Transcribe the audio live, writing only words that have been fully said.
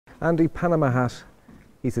Andy, Panama Hat,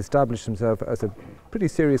 he's established himself as a pretty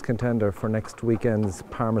serious contender for next weekend's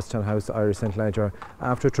Palmerstown House Irish St Ledger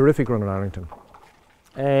after a terrific run in Arlington.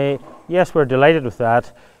 Yes, we're delighted with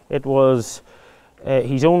that. It was,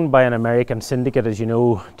 he's owned by an American syndicate, as you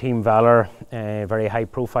know, Team Valor, a very high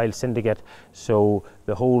profile syndicate. So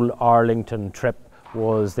the whole Arlington trip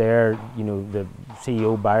was there, you know, the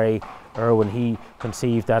CEO Barry Irwin, he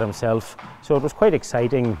conceived that himself. So it was quite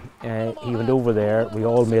exciting. He went over there, we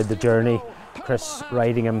all made the journey, Chris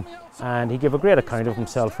riding him, and he gave a great account of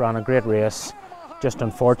himself, ran a great race. Just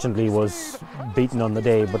unfortunately was beaten on the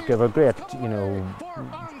day, but gave a great, you know,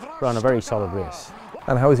 ran a very solid race.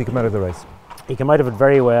 And how has he come out of the race? He came out of it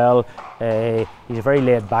very well. He's a very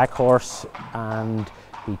laid back horse, and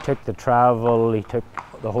he took the travel, he took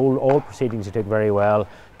the all proceedings he took very well,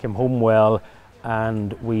 came home well,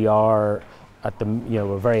 and we are at the, you know,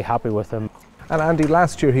 we're very happy with him. And Andy,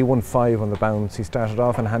 last year he won 5 on the bounce. He started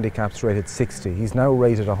off in handicaps rated 60. He's now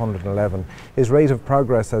rated 111. His rate of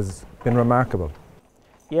progress has been remarkable.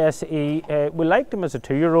 Yes, we liked him as a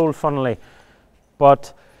 2-year-old, funnily,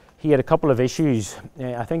 but he had a couple of issues.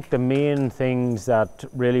 I think the main things that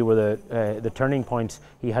really were the turning points,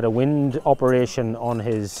 he had a wind operation on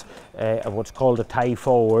his, what's called a tie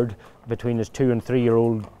forward between his 2- and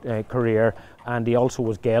 3-year-old career, and he also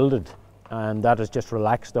was gelded. And that has just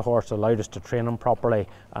relaxed the horse, allowed us to train him properly,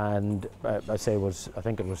 and I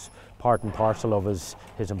think it was part and parcel of his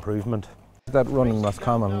improvement. That run in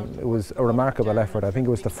Roscommon, it was a remarkable effort. I think it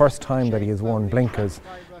was the first time that he has worn blinkers,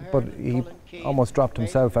 but he almost dropped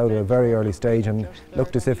himself out at a very early stage and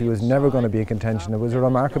looked as if he was never going to be in contention. It was a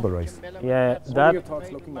remarkable race. Yeah, so what are your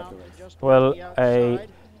thoughts looking at the race? Well,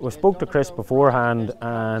 we spoke to Chris beforehand,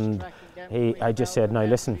 and I just said, now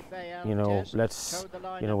listen, you know,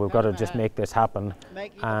 we've got to just make this happen.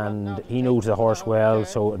 And he knows the horse well,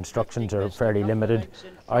 so instructions are fairly limited.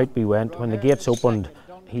 Out we went. When the gates opened,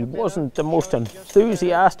 he wasn't the most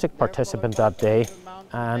enthusiastic participant that day,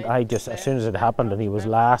 and as soon as it happened and he was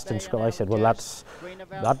last in score, I said, well,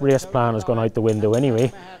 that race plan has gone out the window anyway,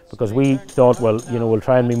 because we thought, well, you know, we'll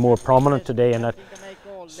try and be more prominent today in it.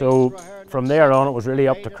 So from there on, it was really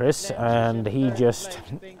up to Chris, and he just,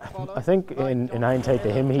 I think in hindsight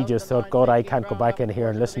to him, he just thought, God, I can't go back in here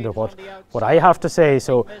and listen to what I have to say.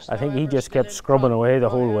 So I think he just kept scrubbing away the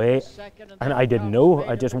whole way, and I didn't know.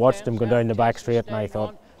 I just watched him go down the back straight, and I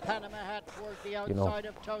thought, you know,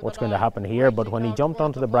 what's going to happen here? But when he jumped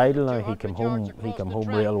onto the bridle, now he came home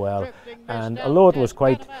real well. And although it was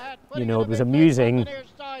quite, you know, it was amusing,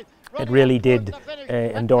 it really did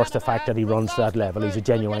endorse the fact that he runs to that level. He's a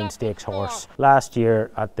genuine stakes horse. Last year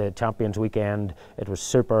at the Champions Weekend, it was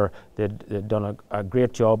super. They'd done a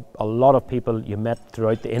great job. A lot of people you met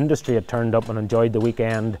throughout the industry had turned up and enjoyed the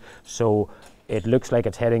weekend. So it looks like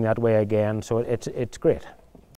it's heading that way again. So it's great.